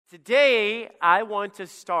Today, I want to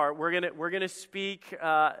start. We're gonna speak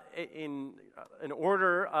in an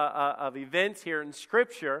order of events here in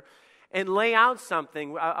Scripture and lay out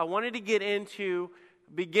something. I wanted to get into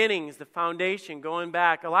beginnings, the foundation, going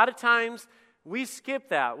back. A lot of times we skip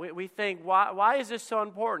that. We think, why is this so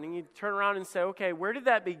important? And you turn around and say, okay, where did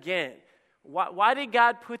that begin? Why did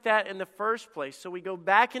God put that in the first place? So we go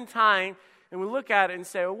back in time and we look at it and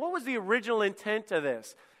say, well, what was the original intent of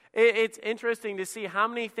this? It's interesting to see how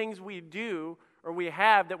many things we do or we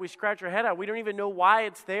have that we scratch our head out. We don't even know why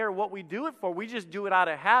it's there, what we do it for. We just do it out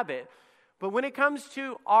of habit. But when it comes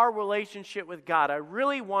to our relationship with God, I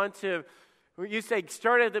really want to, you say,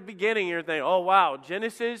 start at the beginning, you're thinking, oh wow,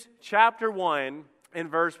 Genesis chapter 1 and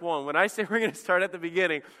verse 1. When I say we're going to start at the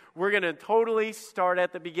beginning, we're going to totally start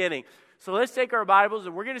at the beginning. So let's take our Bibles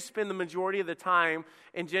and we're going to spend the majority of the time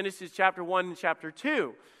in Genesis chapter 1 and chapter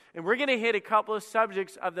 2. And we're going to hit a couple of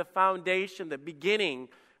subjects of the foundation, the beginning,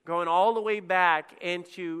 going all the way back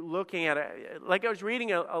into looking at it. Like I was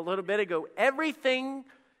reading a little bit ago, everything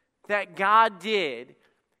that God did,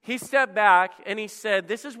 He stepped back and He said,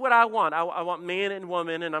 this is what I want. I want man and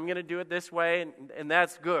woman, and I'm going to do it this way, and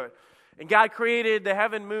that's good. And God created the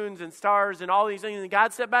heaven, moons, and stars, and all these things. And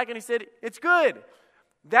God stepped back and He said, it's good.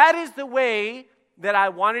 That is the way that I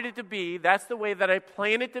wanted it to be. That's the way that I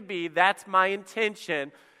planned it to be. That's my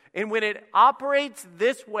intention. And when it operates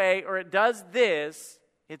this way or it does this,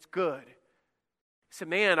 it's good. So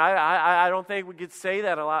man, I don't think we could say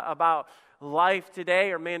that a lot about life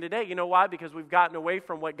today or man today. You know why? Because we've gotten away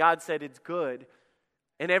from what God said it's good.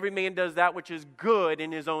 And every man does that which is good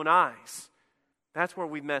in his own eyes. That's where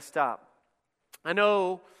we've messed up. I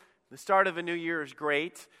know the start of a new year is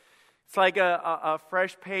great. It's like a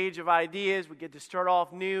fresh page of ideas. We get to start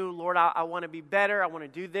off new. Lord, I want to be better. I want to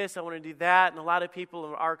do this. I want to do that. And a lot of people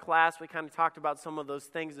in our class, we kind of talked about some of those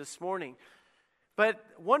things this morning. But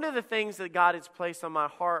one of the things that God has placed on my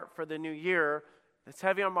heart for the new year that's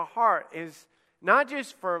heavy on my heart is not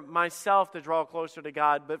just for myself to draw closer to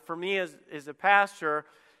God, but for me as a pastor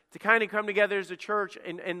to kind of come together as a church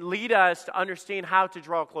and lead us to understand how to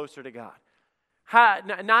draw closer to God.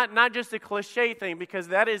 Not just a cliche thing, because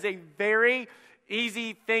that is a very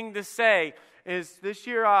easy thing to say, is this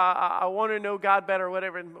year I want to know God better or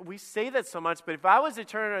whatever. And we say that so much, but if I was to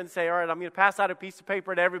turn and say, all right, I'm going to pass out a piece of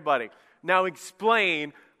paper to everybody. Now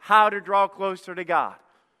explain how to draw closer to God.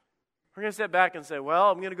 We're going to sit back and say,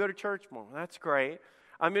 well, I'm going to go to church more. That's great.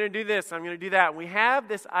 I'm going to do this. I'm going to do that. And we have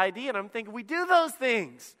this idea, and I'm thinking, we do those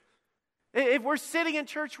things. If we're sitting in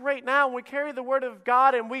church right now and we carry the Word of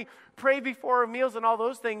God and we pray before our meals and all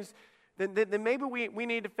those things, then maybe we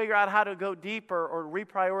need to figure out how to go deeper or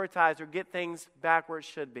reprioritize or get things back where it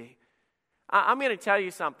should be. I'm going to tell you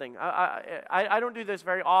something. I don't do this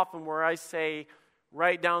very often where I say,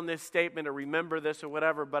 write down this statement or remember this or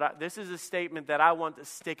whatever, but this is a statement that I want to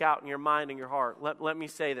stick out in your mind and your heart. Let me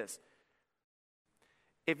say this.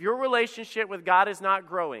 If your relationship with God is not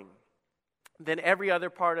growing, then every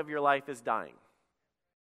other part of your life is dying.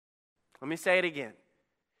 Let me say it again.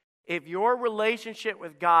 If your relationship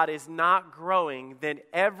with God is not growing, then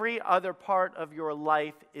every other part of your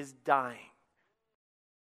life is dying.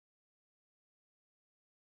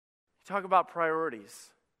 Talk about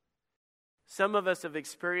priorities. Some of us have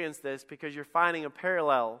experienced this because you're finding a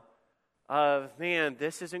parallel of, man,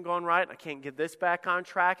 this isn't going right. I can't get this back on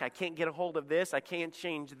track. I can't get a hold of this. I can't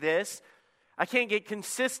change this. I can't get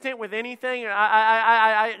consistent with anything.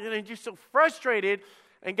 I'm just so frustrated.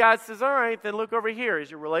 And God says, all right, then look over here.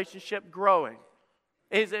 Is your relationship growing?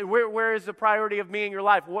 Where is the priority of me in your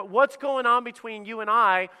life? What's going on between you and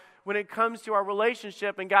I when it comes to our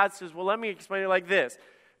relationship? And God says, well, let me explain it like this.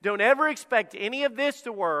 Don't ever expect any of this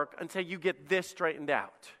to work until you get this straightened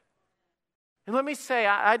out. And let me say,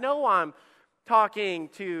 I know I'm talking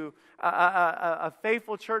to a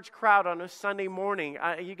faithful church crowd on a Sunday morning.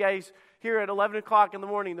 You guys here at 11 o'clock in the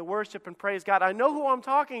morning, the worship and praise God. I know who I'm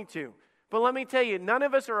talking to. But let me tell you, none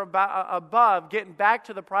of us are above getting back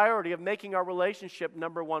to the priority of making our relationship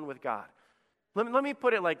number one with God. Let me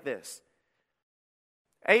put it like this.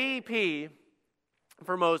 AEP,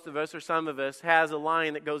 for most of us or some of us, has a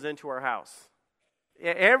line that goes into our house.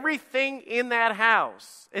 Everything in that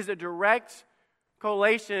house is a direct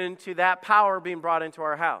correlation to that power being brought into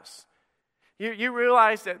our house. You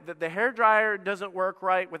realize that the hairdryer doesn't work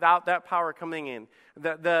right without that power coming in.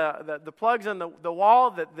 The plugs on the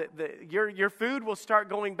wall, your food will start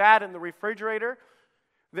going bad in the refrigerator.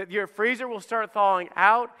 That your freezer will start thawing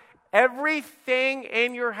out. Everything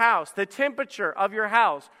in your house, the temperature of your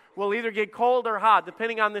house will either get cold or hot,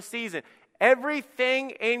 depending on the season.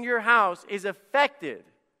 Everything in your house is affected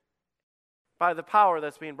by the power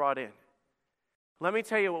that's being brought in. Let me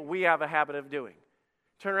tell you what we have a habit of doing.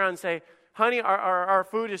 Turn around and say, honey, our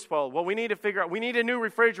food is spoiled. Well, we need to figure out, we need a new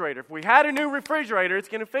refrigerator. If we had a new refrigerator, it's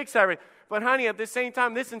going to fix everything. But honey, at the same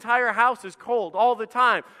time, this entire house is cold all the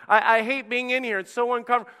time. I hate being in here. It's so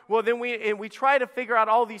uncomfortable. Well, then we try to figure out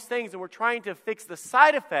all these things, and we're trying to fix the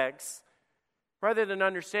side effects rather than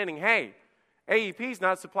understanding, hey, AEP is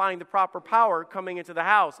not supplying the proper power coming into the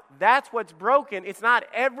house. That's what's broken. It's not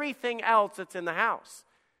everything else that's in the house.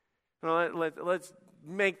 Let's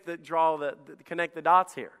connect the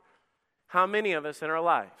dots here. How many of us in our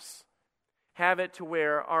lives have it to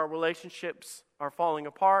where our relationships are falling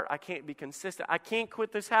apart? I can't be consistent. I can't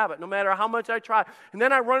quit this habit no matter how much I try. And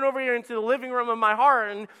then I run over here into the living room of my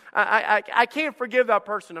heart and I can't forgive that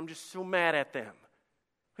person. I'm just so mad at them.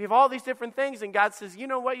 We have all these different things, and God says, you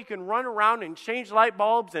know what? You can run around and change light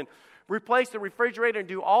bulbs and replace the refrigerator and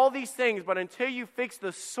do all these things, but until you fix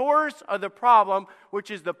the source of the problem, which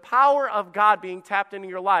is the power of God being tapped into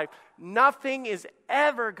your life, nothing is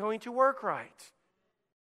ever going to work right.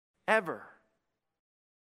 Ever.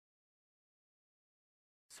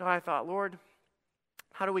 So I thought, Lord,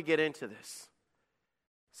 how do we get into this?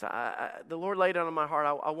 So the Lord laid it on my heart.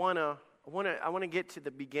 I want to get to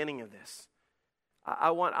the beginning of this.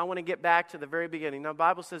 I want to get back to the very beginning. Now, the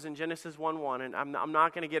Bible says in Genesis 1:1, and I'm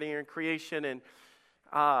not going to get in here in creation and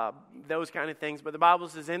those kind of things, but the Bible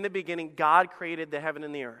says, in the beginning, God created the heaven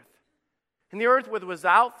and the earth. And the earth was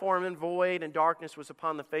without form and void, and darkness was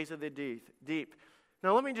upon the face of the deep.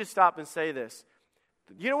 Now, let me just stop and say this.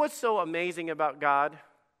 You know what's so amazing about God?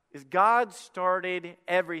 Is God started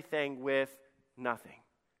everything with nothing.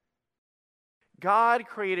 God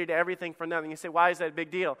created everything from nothing. You say, why is that a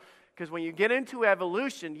big deal? Because when you get into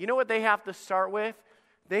evolution, you know what they have to start with?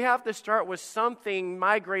 They have to start with something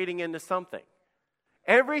migrating into something.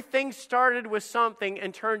 Everything started with something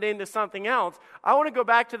and turned into something else. I want to go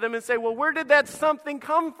back to them and say, well, where did that something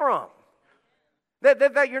come from?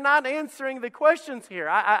 That you're not answering the questions here.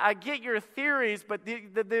 I get your theories, but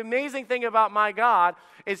the amazing thing about my God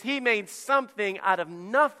is He made something out of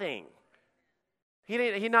nothing.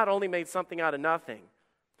 He not only made something out of nothing.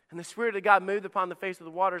 And the Spirit of God moved upon the face of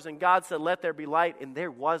the waters, and God said, let there be light, and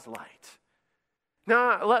there was light.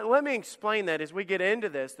 Now, let me explain that as we get into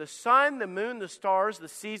this. The sun, the moon, the stars, the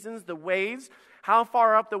seasons, the waves, how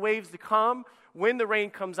far up the waves to come, when the rain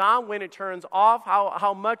comes on, when it turns off,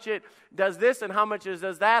 how much it does this and how much it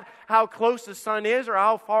does that, how close the sun is or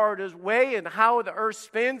how far it is away, and how the earth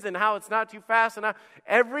spins and how it's not too fast. And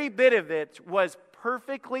every bit of it was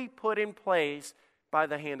perfectly put in place by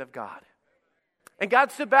the hand of God. And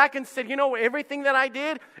God stood back and said, you know, everything that I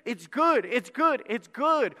did, it's good, it's good, it's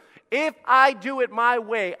good. If I do it my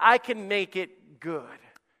way, I can make it good.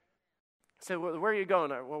 So where are you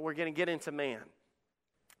going? Well, we're going to get into man.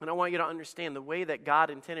 And I want you to understand the way that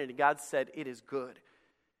God intended it. God said it is good.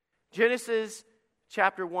 Genesis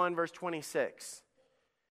chapter 1, verse 26.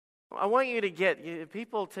 I want you to get,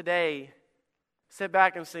 people today sit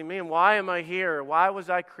back and say, man, why am I here? Why was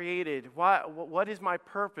I created? What is my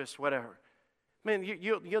purpose? Whatever. Man,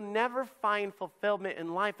 you'll never find fulfillment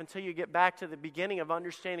in life until you get back to the beginning of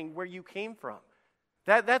understanding where you came from.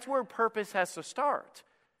 That's where purpose has to start.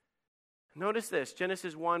 Notice this,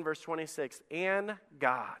 Genesis 1, verse 26. And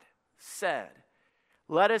God said,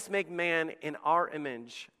 let us make man in our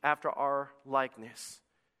image after our likeness.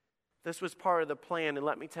 This was part of the plan, and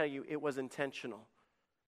let me tell you, it was intentional.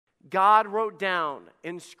 God wrote down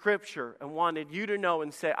in Scripture and wanted you to know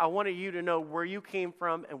and say, I wanted you to know where you came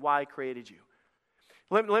from and why I created you.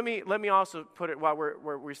 Let me also put it while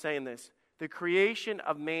we're saying this. The creation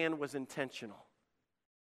of man was intentional.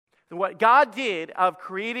 What God did of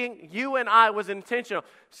creating you and I was intentional.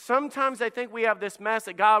 Sometimes I think we have this mess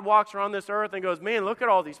that God walks around this earth and goes, man, look at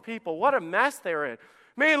all these people. What a mess they're in.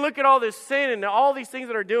 Man, look at all this sin and all these things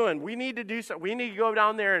that are doing. We need to do something. We need to go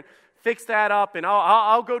down there and fix that up, and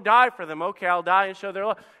I'll go die for them. Okay, I'll die and show their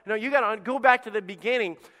love. No, you got to go back to the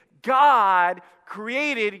beginning. God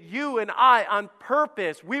created you and I on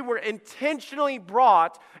purpose. We were intentionally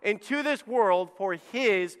brought into this world for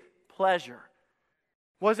His pleasure.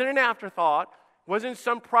 Wasn't an afterthought. Wasn't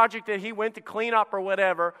some project that He went to clean up or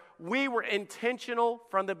whatever. We were intentional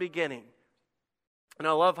from the beginning. And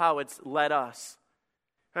I love how it's led us.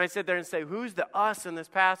 And I sit there and say, who's the us in this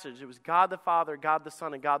passage? It was God the Father, God the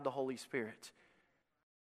Son, and God the Holy Spirit.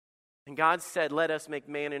 And God said, let us make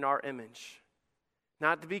man in our image.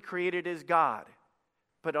 Not to be created as God,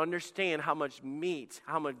 but understand how much meat,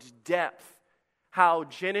 how much depth, how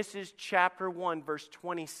Genesis chapter 1, verse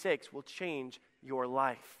 26 will change your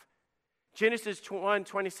life. Genesis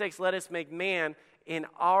 1:26, let us make man in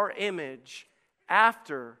our image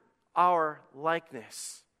after our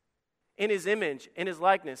likeness. in his image, in his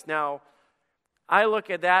likeness. Now, I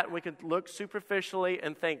look at that, and we could look superficially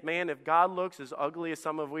and think, man, if God looks as ugly as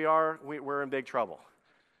some of we are, we're in big trouble.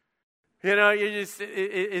 You know,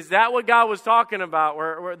 is that what God was talking about?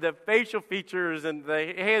 Where the facial features and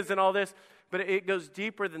the hands and all this? But it goes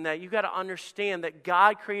deeper than that. You've got to understand that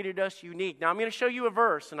God created us unique. Now, I'm going to show you a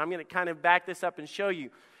verse, and I'm going to kind of back this up and show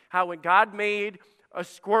you how when God made a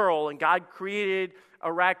squirrel, and God created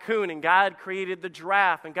a raccoon, and God created the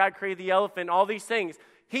giraffe, and God created the elephant, all these things,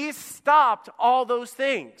 he stopped all those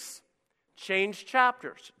things, changed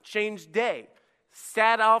chapters, changed day,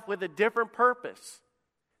 sat off with a different purpose.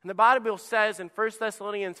 And the Bible says in 1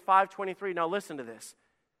 Thessalonians 5:23, now listen to this,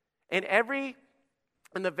 and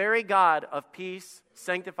the very God of peace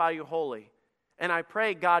sanctify you wholly. And I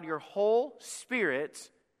pray, God, your whole spirit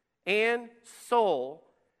and soul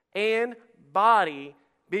and body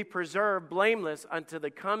be preserved blameless unto the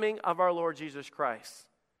coming of our Lord Jesus Christ.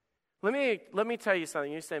 Let me tell you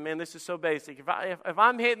something. You say, man, this is so basic. If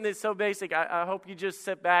I'm hitting this so basic, I hope you just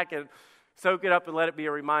sit back and soak it up and let it be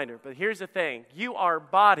a reminder. But here's the thing. You are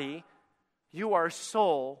body, you are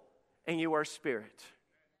soul, and you are spirit.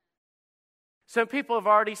 Some people have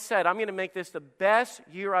already said, I'm going to make this the best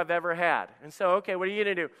year I've ever had. And so, okay, what are you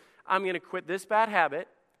going to do? I'm going to quit this bad habit.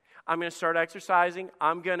 I'm going to start exercising.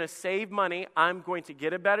 I'm going to save money. I'm going to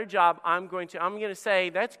get a better job. I'm going to say,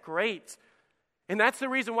 that's great. And that's the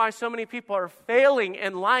reason why so many people are failing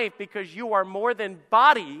in life, because you are more than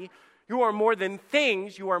body. You are more than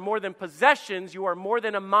things. You are more than possessions. You are more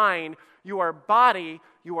than a mind. You are body.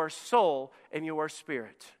 You are soul. And you are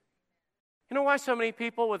spirit. You know why so many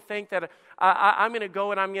people would think that I'm going to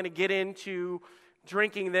go and I'm going to get into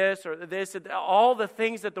drinking this or this, all the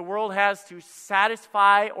things that the world has to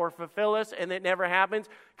satisfy or fulfill us, and it never happens?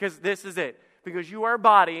 Because this is it. Because you are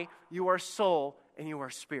body, you are soul, and you are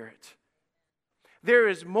spirit. There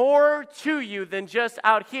is more to you than just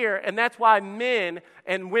out here, and that's why men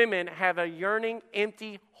and women have a yearning,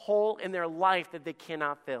 empty hole in their life that they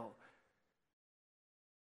cannot fill.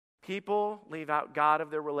 People leave out God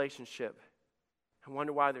of their relationship and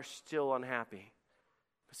wonder why they're still unhappy.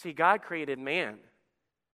 But see, God created man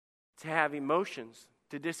to have emotions,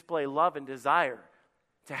 to display love and desire,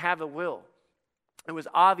 to have a will. It was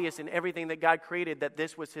obvious in everything that God created that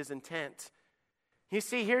this was his intent. You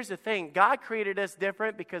see, here's the thing. God created us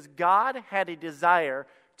different because God had a desire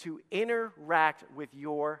to interact with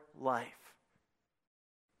your life.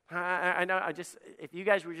 I know, if you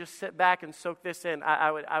guys would just sit back and soak this in,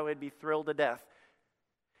 I would be thrilled to death.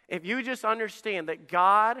 If you just understand that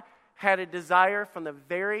God had a desire from the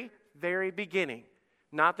very, very beginning,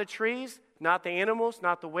 not the trees, not the animals,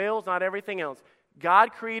 not the whales, not everything else.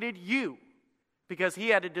 God created you because he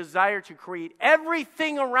had a desire to create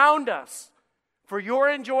everything around us for your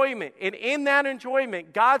enjoyment. And in that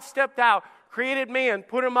enjoyment, God stepped out, created man,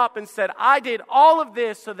 put him up and said, I did all of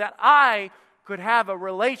this so that I could have a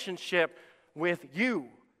relationship with you.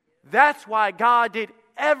 That's why God did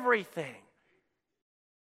everything.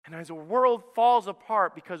 And as the world falls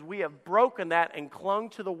apart because we have broken that and clung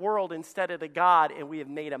to the world instead of to God, and we have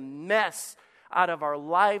made a mess out of our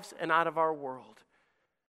lives and out of our world.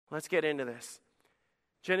 Let's get into this.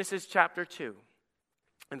 Genesis chapter 2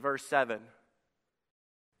 and verse 7.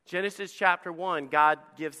 Genesis chapter 1, God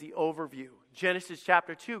gives the overview. Genesis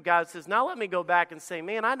chapter 2, God says, now let me go back and say,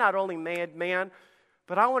 man, I not only made man,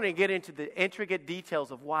 but I want to get into the intricate details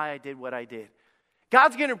of why I did what I did.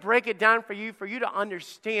 God's going to break it down for you to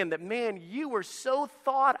understand that, man, you were so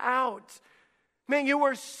thought out. Man, you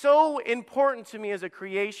were so important to me as a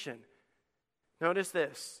creation. Notice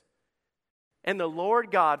this. And the Lord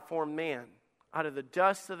God formed man out of the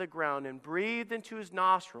dust of the ground and breathed into his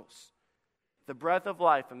nostrils the breath of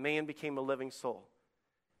life, and man became a living soul.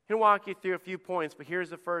 I'm going to walk you through a few points, but here's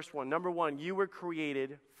the first one. Number one, you were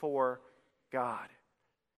created for God.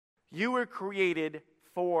 You were created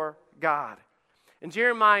for God. In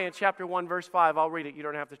Jeremiah chapter 1, verse 5, I'll read it. You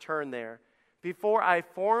don't have to turn there. Before I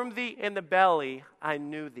formed thee in the belly, I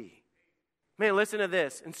knew thee. Man, listen to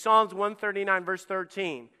this. In Psalms 139, verse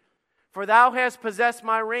 13. For thou hast possessed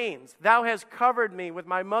my reins. Thou hast covered me with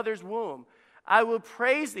my mother's womb. I will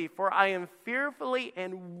praise thee, for I am fearfully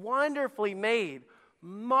and wonderfully made.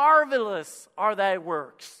 Marvelous are thy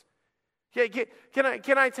works. Can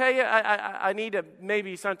I tell you, I need to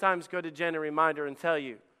maybe sometimes go to Jen and remind her and tell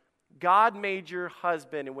you, God made your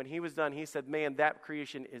husband, and when he was done, he said, man, that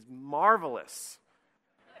creation is marvelous.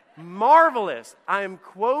 Marvelous. I am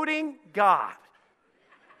quoting God.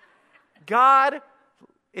 God,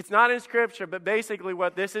 it's not in Scripture, but basically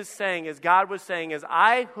what this is saying is God was saying is,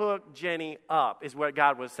 I hooked Jenny up, is what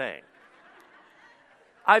God was saying.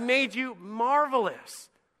 I made you marvelous.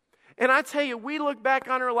 And I tell you, we look back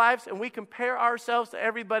on our lives and we compare ourselves to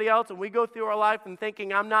everybody else, and we go through our life and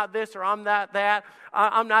thinking, I'm not this or I'm not that.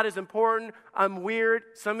 I'm not as important. I'm weird.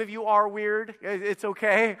 Some of you are weird. It's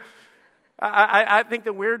okay. I think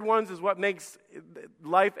the weird ones is what makes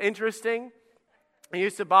life interesting. It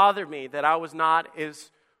used to bother me that I was not as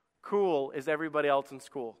cool as everybody else in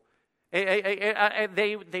school.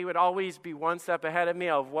 They would always be one step ahead of me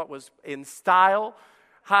of what was in style,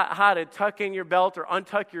 how to tuck in your belt or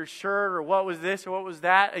untuck your shirt, or what was this or what was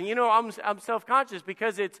that. And I'm self-conscious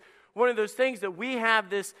because it's one of those things that we have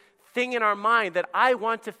this thing in our mind that I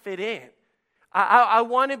want to fit in. I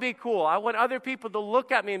want to be cool. I want other people to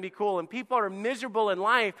look at me and be cool. And people are miserable in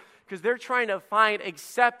life because they're trying to find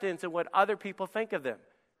acceptance in what other people think of them.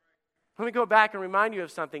 Let me go back and remind you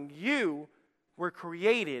of something. You were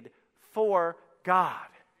created for God.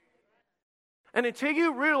 And until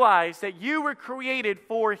you realize that you were created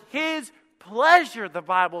for His pleasure, the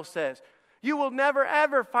Bible says, you will never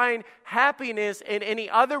ever find happiness in any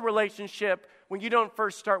other relationship when you don't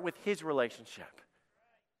first start with His relationship.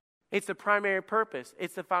 It's the primary purpose.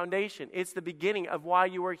 It's the foundation. It's the beginning of why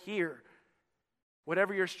you are here.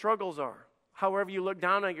 Whatever your struggles are, however you look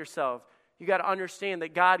down on yourself, you got to understand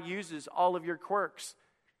that God uses all of your quirks.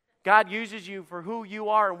 God uses you for who you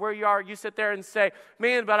are and where you are. You sit there and say,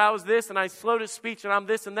 man, but I was this and I slowed his speech and I'm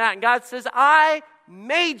this and that. And God says, I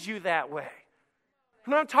made you that way.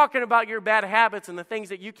 I'm not talking about your bad habits and the things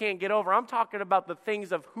that you can't get over. I'm talking about the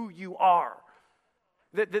things of who you are.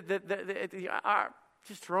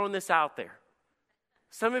 Just throwing this out there.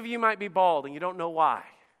 Some of you might be bald and you don't know why.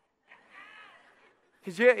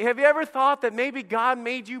 Have you ever thought that maybe God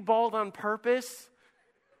made you bald on purpose?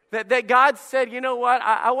 That God said, you know what,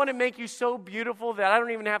 I want to make you so beautiful that I don't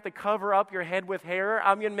even have to cover up your head with hair.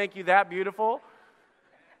 I'm going to make you that beautiful.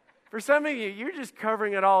 For some of you, you're just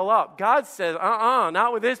covering it all up. God says,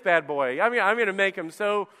 not with this bad boy. I'm going to make him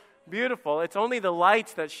so beautiful. It's only the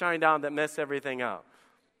lights that shine down that mess everything up.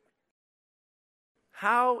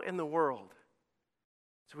 How in the world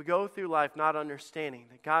do we go through life not understanding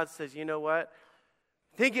that God says, you know what?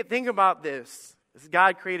 Think about this. As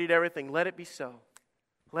God created everything, let it be so.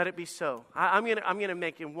 Let it be so. I'm gonna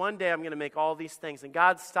make, in one day I'm going to make all these things. And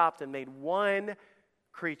God stopped and made one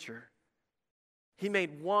creature. He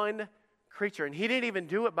made one creature. And He didn't even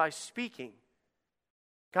do it by speaking.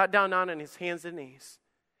 Got down on His hands and knees.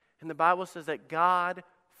 And the Bible says that God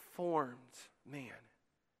formed man.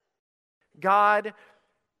 God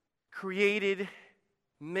created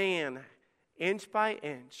man inch by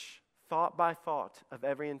inch, thought by thought of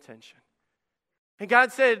every intention. And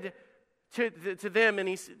God said to them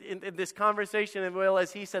in this conversation,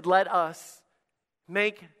 as He said, let us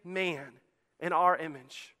make man in our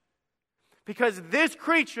image. Because this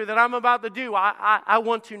creature that I'm about to do, I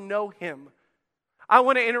want to know him. I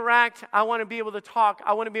want to interact. I want to be able to talk.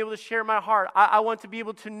 I want to be able to share my heart. I want to be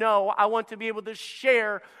able to know. I want to be able to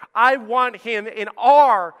share. I want him in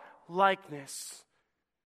our likeness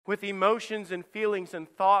with emotions and feelings and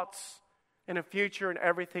thoughts and a future and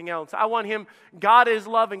everything else. I want him. God is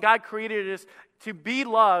love, and God created us to be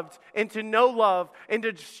loved and to know love and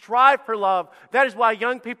to strive for love. That is why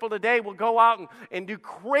young people today will go out and do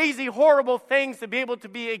crazy, horrible things to be able to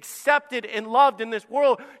be accepted and loved in this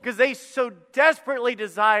world, because they so desperately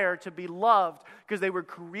desire to be loved, because they were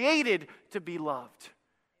created to be loved.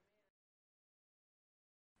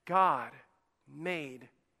 God made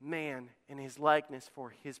man in his likeness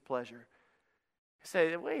for his pleasure. I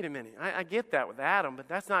say, wait a minute, I get that with Adam, but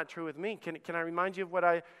that's not true with me. Can I remind you of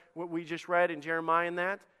what we just read in Jeremiah in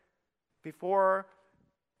that? Before,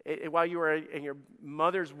 while you were in your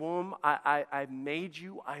mother's womb, I made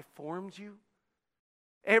you, I formed you.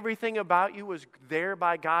 Everything about you was there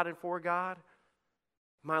by God and for God.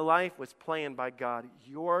 My life was planned by God.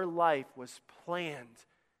 Your life was planned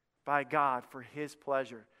by God for his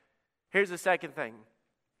pleasure. Here's the second thing.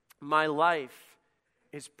 My life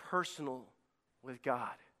is personal with God.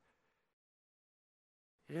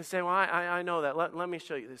 You can say, well, I know that. Let me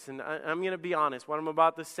show you this. And I'm going to be honest. What I'm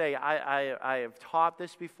about to say, I have taught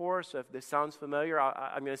this before, so if this sounds familiar,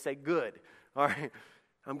 I'm going to say good. All right.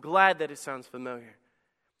 I'm glad that it sounds familiar.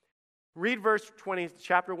 Read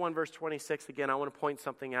chapter 1, verse 26 again. I want to point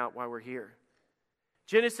something out while we're here.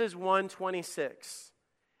 Genesis 1:26.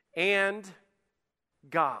 And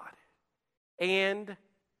God,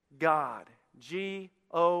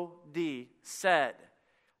 G-O-D, said,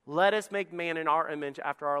 let us make man in our image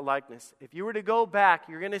after our likeness. If you were to go back,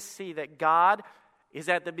 you're going to see that God is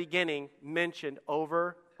at the beginning mentioned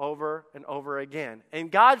over and over again.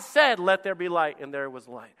 And God said, let there be light, and there was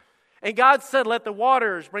light. And God said, let the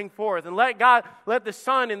waters bring forth, and let the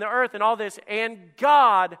sun and the earth and all this. And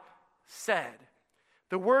God said.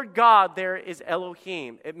 The word God there is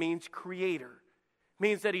Elohim. It means creator. It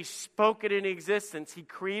means that he spoke it into existence. He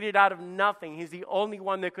created out of nothing. He's the only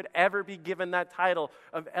one that could ever be given that title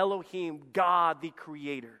of Elohim, God the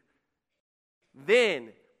creator. Then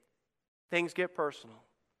things get personal.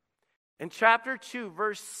 In chapter 2,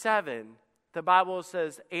 verse 7, the Bible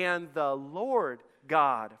says, "And the Lord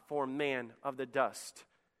God formed man of the dust."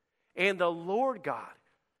 And the Lord God.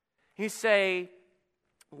 You say,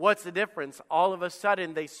 what's the difference? All of a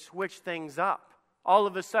sudden, they switch things up. All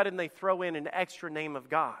of a sudden, they throw in an extra name of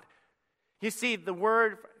God. You see, the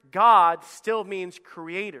word God still means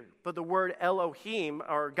creator, but the word Elohim,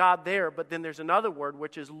 or God there, but then there's another word,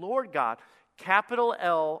 which is Lord God, capital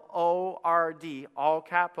L-O-R-D, all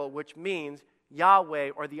capital, which means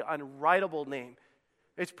Yahweh, or the unwritable name.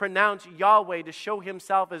 It's pronounced Yahweh to show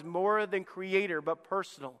himself as more than creator, but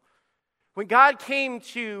personal. When God came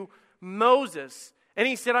to Moses, and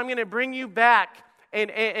he said, I'm going to bring you back and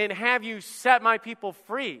have you set my people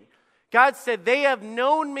free. God said, they have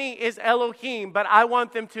known me as Elohim, but I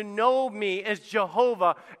want them to know me as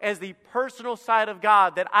Jehovah, as the personal side of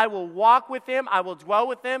God, that I will walk with them, I will dwell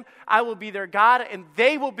with them, I will be their God, and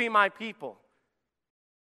they will be my people.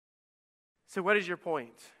 So what is your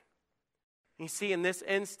point? You see, in this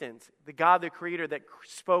instance, the God, the creator that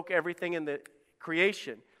spoke everything in the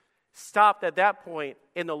creation, stopped at that point,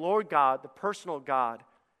 and the Lord God, the personal God,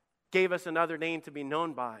 gave us another name to be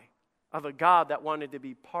known by, of a God that wanted to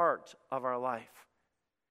be part of our life.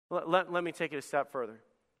 Let me take it a step further.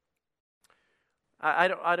 I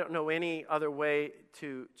don't know any other way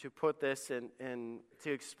to put this and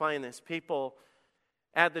to explain this. People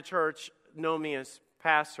at the church know me as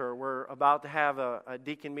pastor. We're about to have a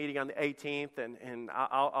deacon meeting on the 18th, and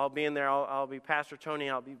I'll be in there. I'll be Pastor Tony.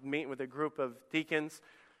 I'll be meeting with a group of deacons.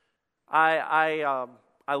 I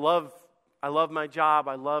love my job.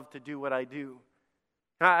 I love to do what I do.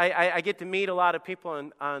 I get to meet a lot of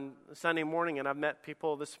people on Sunday morning, and I've met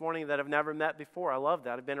people this morning that I've never met before. I love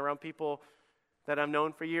that. I've been around people that I've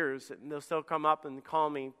known for years, and they'll still come up and call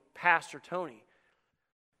me Pastor Tony.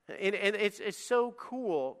 And it's so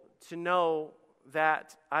cool to know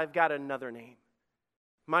that I've got another name.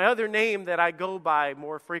 My other name that I go by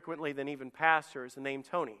more frequently than even pastor is the name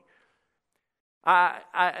Tony.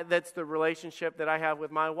 That's the relationship that I have with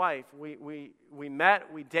my wife. We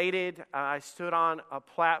met, we dated, I stood on a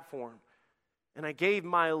platform, and I gave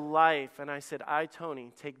my life, and I said, I,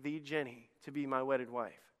 Tony, take thee, Jenny, to be my wedded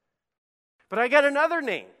wife. But I got another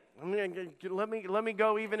name. Let me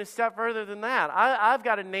go even a step further than that. I've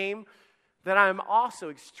got a name that I'm also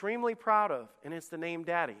extremely proud of, and it's the name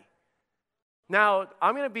Daddy. Now,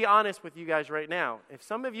 I'm going to be honest with you guys right now. If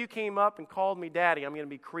some of you came up and called me Daddy, I'm going to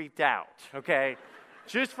be creeped out, okay?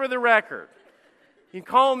 Just for the record. You can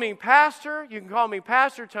call me Pastor, you can call me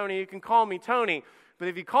Pastor Tony, you can call me Tony, but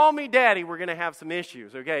if you call me Daddy, we're going to have some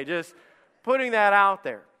issues, okay? Just putting that out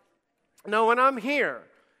there. No, when I'm here,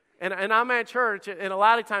 and I'm at church, and a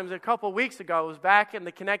lot of times, a couple of weeks ago, I was back in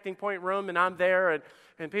the Connecting Point room, and I'm there,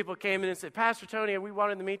 and people came in and said, Pastor Tony, we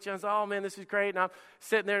wanted to meet you. I said, oh, man, this is great. And I'm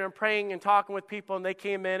sitting there and I'm praying and talking with people, and they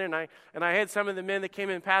came in, and I had some of the men that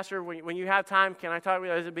came in, Pastor, when you have time, can I talk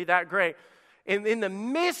with you? It'd be that great. And in the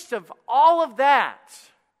midst of all of that,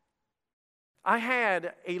 I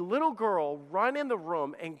had a little girl run in the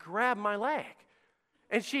room and grab my leg.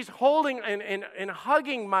 And she's holding and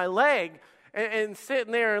hugging my leg and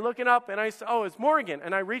sitting there and looking up, and I said, oh, it's Morgan.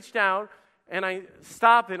 And I reached down, and I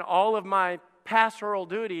stopped in all of my pastoral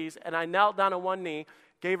duties, and I knelt down on one knee,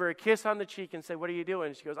 gave her a kiss on the cheek, and said, what are you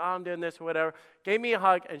doing? She goes, oh, I'm doing this or whatever. Gave me a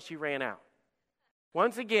hug, and she ran out.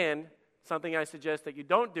 Once again, something I suggest that you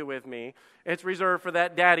don't do with me, it's reserved for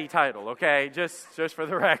that daddy title, okay? Just for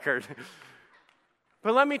the record.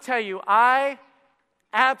 But let me tell you, I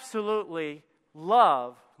absolutely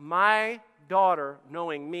love my daughter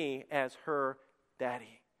knowing me as her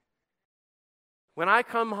daddy. When I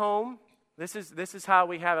come home, this is how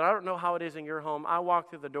we have it. I don't know how it is in your home. I walk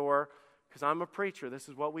through the door because I'm a preacher. This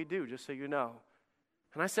is what we do, just so you know.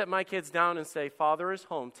 And I set my kids down and say, Father is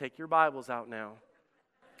home. Take your Bibles out now.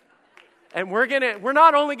 And we're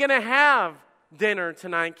not only going to have dinner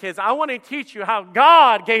tonight, kids. I want to teach you how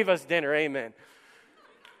God gave us dinner. Amen.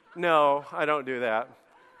 No, I don't do that.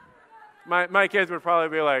 My kids would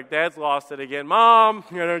probably be like, Dad's lost it again. Mom,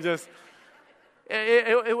 just...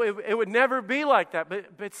 It would never be like that.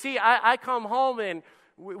 But see, I come home and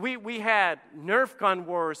we had Nerf gun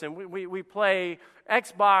wars, and we play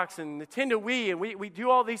Xbox and Nintendo Wii, and we do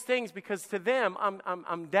all these things because to them,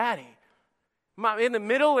 I'm daddy. In the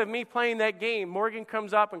middle of me playing that game, Morgan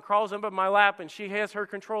comes up and crawls up in my lap, and she has her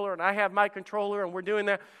controller, and I have my controller, and we're doing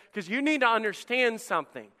that because you need to understand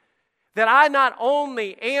something. That I not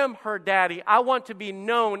only am her daddy, I want to be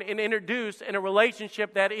known and introduced in a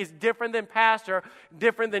relationship that is different than Pastor,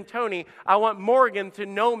 different than Tony. I want Morgan to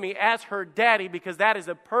know me as her daddy because that is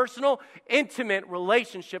a personal, intimate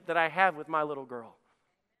relationship that I have with my little girl.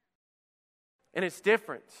 And it's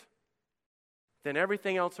different than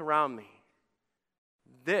everything else around me.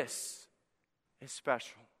 This is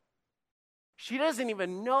special. She doesn't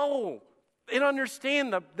even know and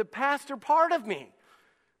understand the pastor part of me.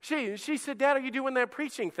 She said, Dad, are you doing that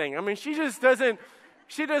preaching thing? I mean, she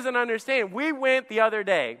doesn't understand. We went the other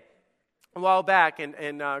day, a while back,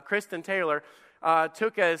 and Kristen Taylor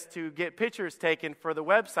took us to get pictures taken for the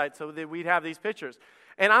website so that we'd have these pictures.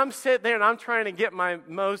 And I'm sitting there and I'm trying to get my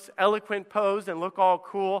most eloquent pose and look all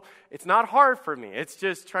cool. It's not hard for me. It's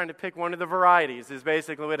just trying to pick one of the varieties is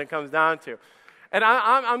basically what it comes down to. And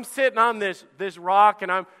I'm sitting on this rock,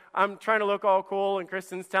 and I'm trying to look all cool, and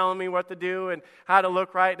Kristen's telling me what to do and how to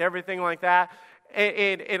look right and everything like that.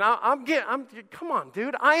 And I'm come on,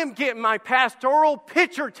 dude, I am getting my pastoral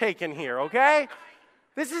picture taken here, okay?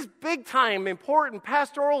 This is big time, important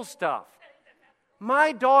pastoral stuff.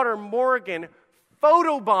 My daughter Morgan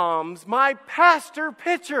photobombs my pastor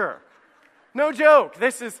picture. No joke.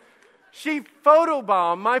 She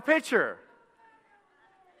photobombed my picture.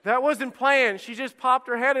 That wasn't planned. She just popped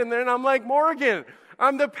her head in there, and I'm like, Morgan,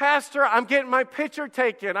 I'm the pastor. I'm getting my picture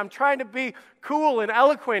taken. I'm trying to be cool and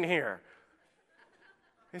eloquent here.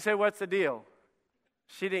 He said, what's the deal?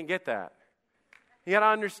 She didn't get that. You got to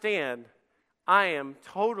understand, I am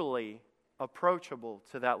totally approachable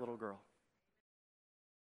to that little girl.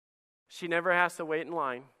 She never has to wait in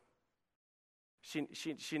line.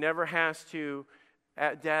 She never has to,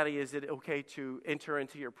 Daddy, is it okay to enter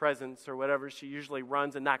into your presence or whatever? She usually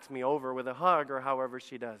runs and knocks me over with a hug or however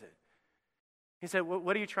she does it. He said,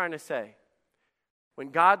 what are you trying to say? When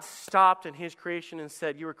God stopped in his creation and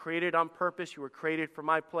said, you were created on purpose, you were created for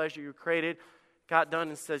my pleasure, you were created, got done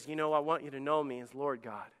and says, I want you to know me as Lord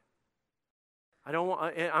God.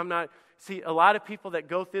 See, a lot of people that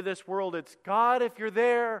go through this world, it's God, if you're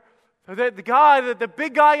there, the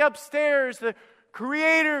big guy upstairs, the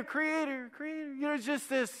creator, just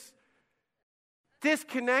this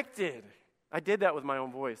disconnected. I did that with my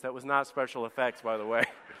own voice. That was not special effects, by the way.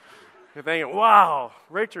 You're thinking, wow,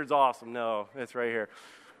 Richard's awesome. No, it's right here.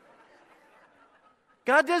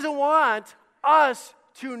 God doesn't want us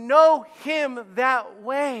to know him that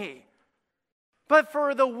way. But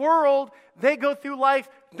for the world, they go through life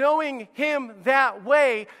knowing him that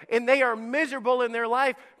way, and they are miserable in their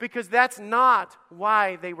life because that's not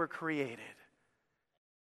why they were created.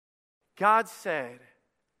 God said,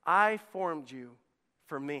 I formed you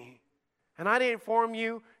for me. And I didn't form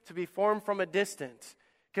you to be formed from a distance.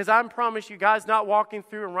 Because I promise you, God's not walking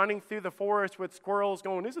through and running through the forest with squirrels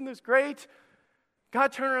going, isn't this great?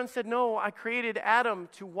 God turned around and said, no, I created Adam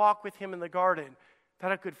to walk with him in the garden, that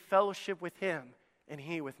I could fellowship with him and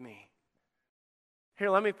he with me. Here,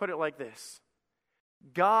 let me put it like this.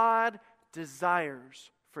 God desires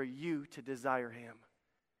for you to desire him.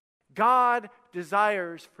 God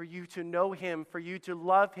desires for you to know him, for you to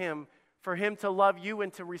love him, for him to love you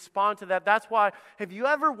and to respond to that. That's why, have you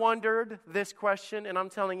ever wondered this question? And I'm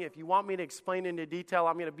telling you, if you want me to explain into detail,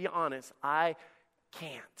 I'm going to be honest. I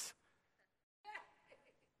can't.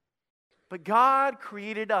 But God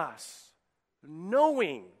created us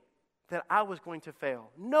knowing that I was going to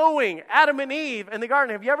fail. Knowing Adam and Eve in the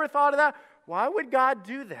garden. Have you ever thought of that? Why would God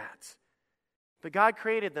do that? But God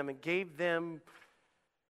created them and gave them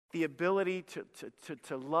the ability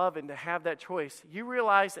to love and to have that choice. You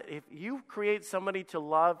realize that if you create somebody to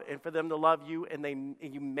love and for them to love you and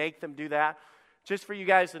you make them do that, just for you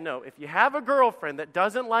guys to know, if you have a girlfriend that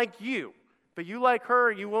doesn't like you, but you like her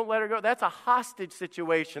and you won't let her go, that's a hostage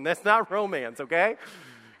situation. That's not romance, okay?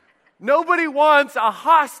 Nobody wants a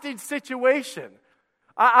hostage situation.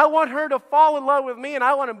 I want her to fall in love with me and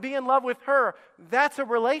I want to be in love with her. That's a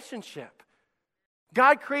relationship.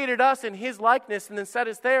 God created us in his likeness and then set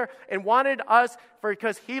us there and wanted us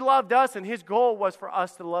because he loved us and his goal was for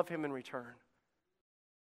us to love him in return.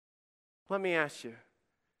 Let me ask you,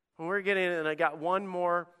 when we're getting in, and I got one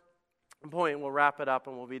more point, we'll wrap it up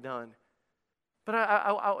and we'll be done.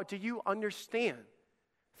 But do you understand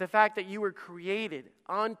the fact that you were created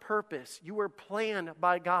on purpose? You were planned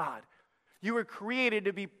by God. You were created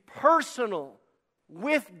to be personal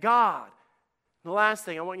with God. The last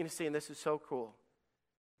thing I want you to see, and this is so cool,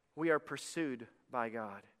 we are pursued by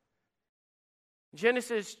God.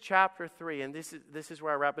 Genesis chapter 3, and this is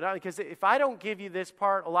where I wrap it up, because if I don't give you this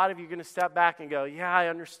part, a lot of you are going to step back and go, yeah, I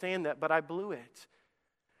understand that, but I blew it.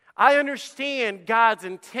 I understand God's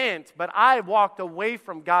intent, but I walked away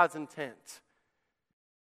from God's intent.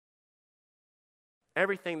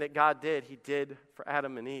 Everything that God did, He did for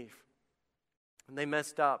Adam and Eve. And they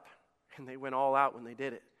messed up, and they went all out when they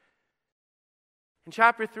did it. In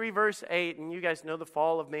chapter 3, verse 8, and you guys know the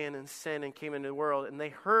fall of man and sin and came into the world, and they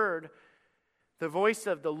heard the voice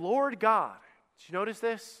of the Lord God. Did you notice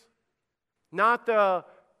this? Not the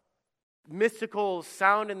mystical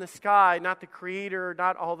sound in the sky, not the Creator,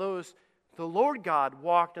 not all those. The Lord God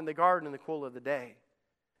walked in the garden in the cool of the day.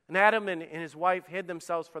 And Adam and his wife hid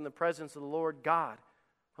themselves from the presence of the Lord God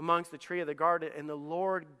amongst the tree of the garden. And the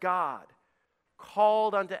Lord God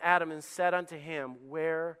called unto Adam and said unto him,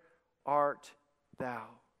 Where art thou?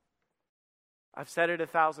 I've said it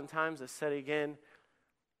 1,000 times. I said it again.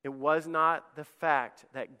 It was not the fact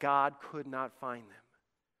that God could not find them.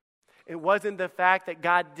 It wasn't the fact that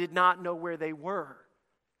God did not know where they were.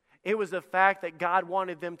 It was the fact that God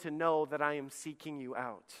wanted them to know that I am seeking you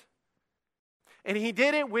out. And He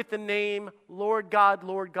did it with the name Lord God,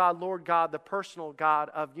 Lord God, Lord God, the personal God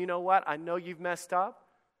of, you know what? I know you've messed up,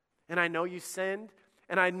 and I know you sinned,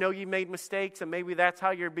 and I know you made mistakes, and maybe that's how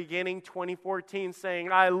you're beginning 2014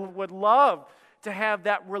 saying, I would love to have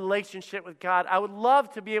that relationship with God. I would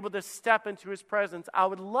love to be able to step into His presence. I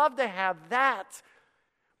would love to have that.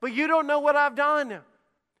 But you don't know what I've done.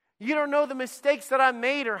 You don't know the mistakes that I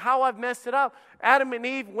made or how I've messed it up. Adam and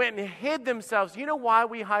Eve went and hid themselves. You know why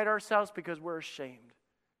we hide ourselves? Because we're ashamed.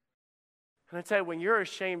 And I tell you, when you're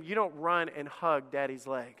ashamed, you don't run and hug daddy's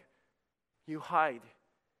leg. You hide.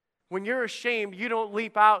 When you're ashamed, you don't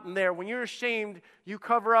leap out in there. When you're ashamed, you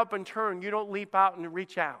cover up and turn. You don't leap out and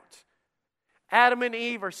reach out. Adam and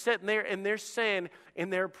Eve are sitting there in their sin, in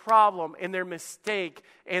their problem, in their mistake,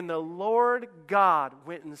 and the Lord God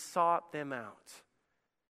went and sought them out.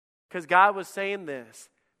 Because God was saying this,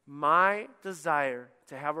 my desire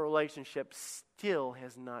to have a relationship still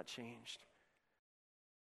has not changed.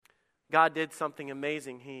 God did something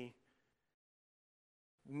amazing. He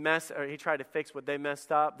tried to fix what they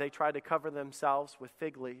messed up. They tried to cover themselves with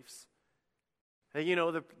fig leaves. And you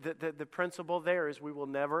know, the principle there is we will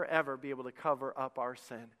never, ever be able to cover up our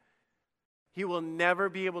sin. He will never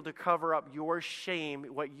be able to cover up your shame,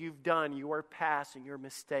 what you've done, your past, and your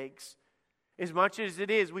mistakes. As much as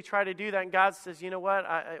it is, we try to do that, and God says, you know what?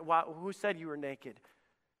 Who said you were naked?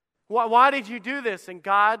 Why did you do this? And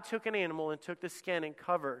God took an animal and took the skin and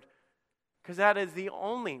covered. Because that is the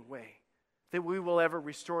only way that we will ever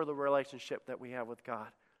restore the relationship that we have with God.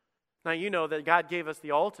 Now, you know that God gave us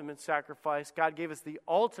the ultimate sacrifice. God gave us the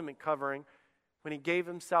ultimate covering when He gave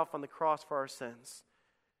Himself on the cross for our sins.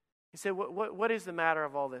 He said, what is the matter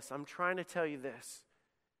of all this? I'm trying to tell you this.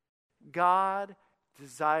 God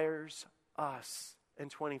desires us in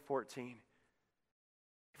 2014.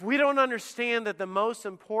 If we don't understand that the most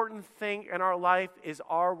important thing in our life is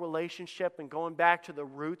our relationship and going back to the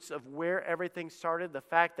roots of where everything started, the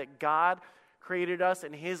fact that God created us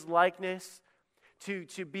in His likeness,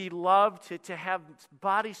 to be loved, to have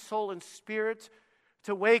body, soul, and spirit,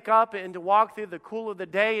 to wake up and to walk through the cool of the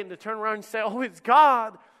day and to turn around and say, oh, it's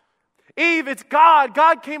God. Eve, it's God.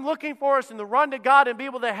 God came looking for us, and to run to God and be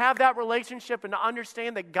able to have that relationship and to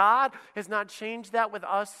understand that God has not changed that with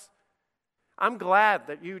us. I'm glad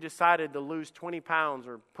that you decided to lose 20 pounds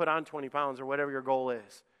or put on 20 pounds or whatever your goal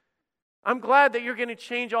is. I'm glad that you're going to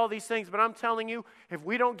change all these things, but I'm telling you, if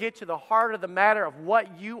we don't get to the heart of the matter of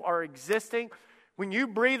what you are existing, when you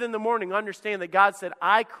breathe in the morning, understand that God said,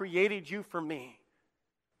 I created you for me.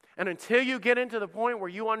 And until you get into the point where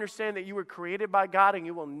you understand that you were created by God and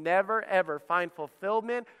you will never, ever find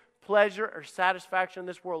fulfillment, pleasure, or satisfaction in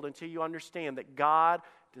this world until you understand that God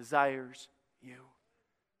desires you.